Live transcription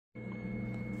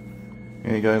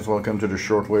Hey guys, welcome to the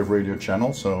Shortwave radio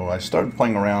channel. So I started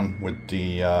playing around with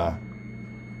the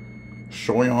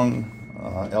Choyong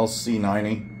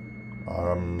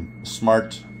LC90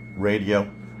 smart radio.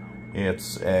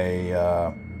 It's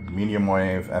a medium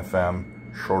wave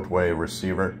FM shortwave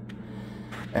receiver,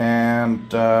 and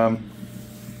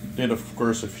did of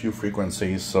course a few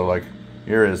frequencies. So like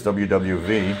here is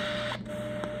WWV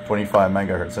 25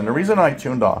 megahertz, and the reason I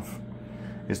tuned off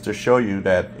is to show you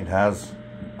that it has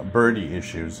birdie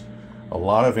issues. A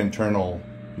lot of internal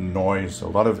noise, a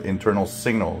lot of internal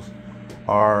signals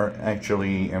are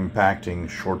actually impacting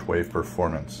shortwave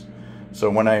performance. So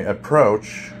when I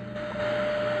approach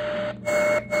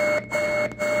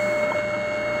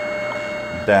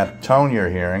that tone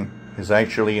you're hearing is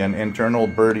actually an internal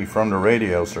birdie from the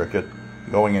radio circuit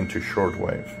going into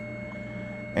shortwave.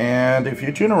 And if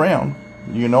you tune around,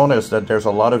 you notice that there's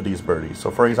a lot of these birdies.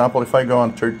 So for example, if I go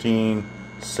on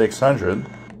 13600,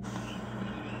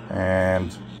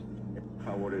 and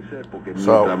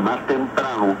so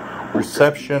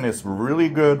reception is really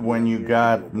good when you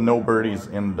got no birdies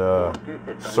in the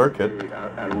circuit,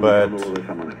 but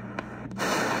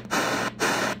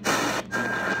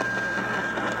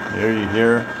here you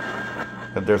hear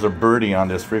that there's a birdie on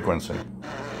this frequency.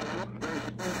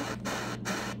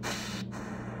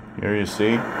 Here you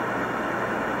see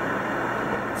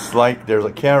it's like there's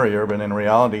a carrier, but in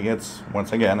reality it's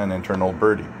once again an internal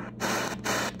birdie.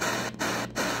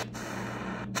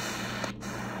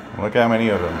 Look how many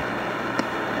of them.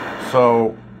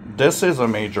 So this is a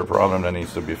major problem that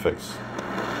needs to be fixed.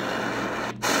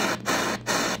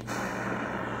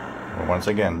 Once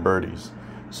again, birdies.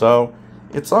 So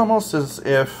it's almost as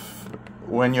if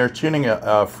when you're tuning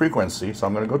a frequency, so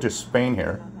I'm going to go to Spain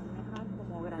here.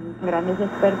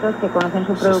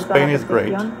 So Spain is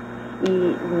great.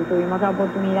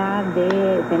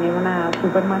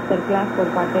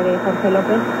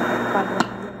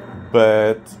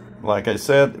 But like I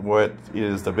said, what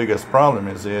is the biggest problem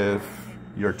is if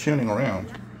you're tuning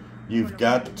around, you've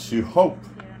got to hope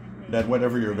that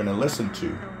whatever you're going to listen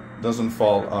to doesn't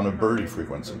fall on a birdie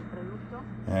frequency.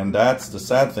 And that's the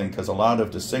sad thing, because a lot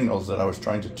of the signals that I was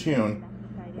trying to tune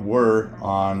were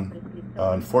on,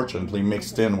 unfortunately,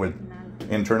 mixed in with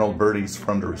internal birdies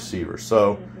from the receiver.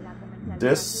 So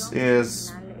this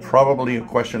is probably a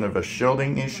question of a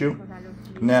shielding issue.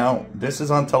 Now, this is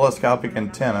on telescopic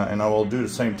antenna, and I will do the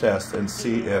same test and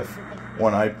see if,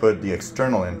 when I put the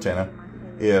external antenna,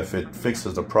 if it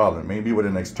fixes the problem. Maybe with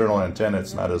an external antenna,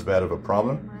 it's not as bad of a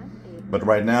problem. But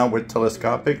right now, with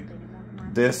telescopic,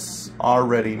 this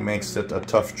already makes it a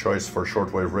tough choice for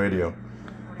shortwave radio.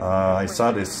 I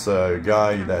saw this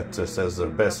guy that says the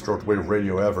best shortwave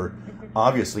radio ever.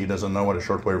 Obviously, doesn't know what a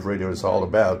shortwave radio is all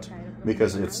about,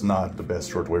 because it's not the best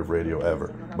shortwave radio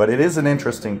ever. But it is an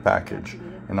interesting package,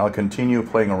 and I'll continue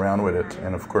playing around with it.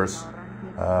 And of course,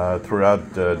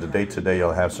 throughout the day today,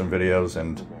 I'll have some videos,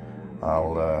 and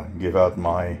I'll give out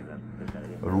my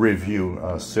review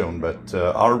soon. But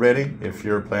already, if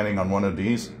you're planning on one of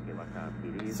these,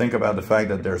 think about the fact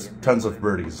that there's tons of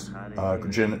birdies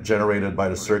generated by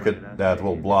the circuit that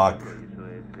will block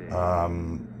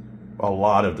a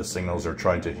lot of the signals they're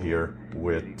trying to hear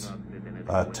with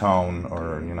tone,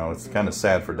 or you know, it's kind of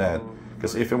sad for that,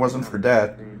 because if it wasn't for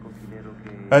that,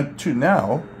 to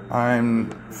now I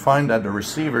find that the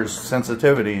receiver's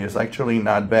sensitivity is actually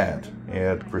not bad.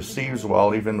 It receives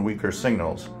well even weaker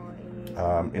signals.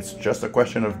 It's just a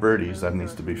question of birdies that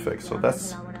needs to be fixed. So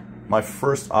that's my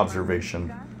first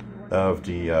observation of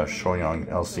the Choyong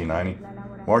LC90.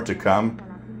 More to come.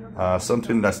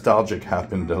 Something nostalgic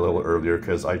happened a little earlier,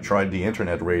 because I tried the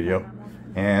internet radio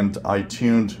and I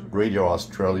tuned Radio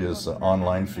Australia's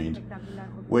online feed,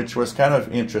 which was kind of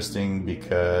interesting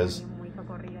because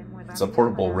it's a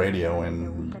portable radio,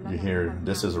 and you hear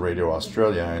this is Radio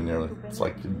Australia, and it's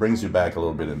like it brings you back a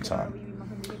little bit in time.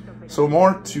 So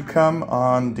more to come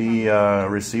on the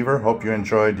receiver. Hope you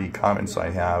enjoyed the comments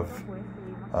I have.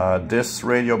 This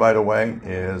radio, by the way,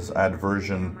 is at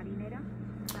version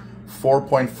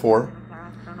 4.4.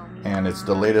 and it's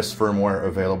the latest firmware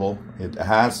available. It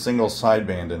has single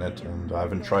sideband in it, and I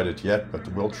haven't tried it yet, but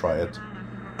we'll try it.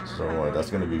 So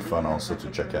that's going to be fun also to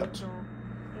check out.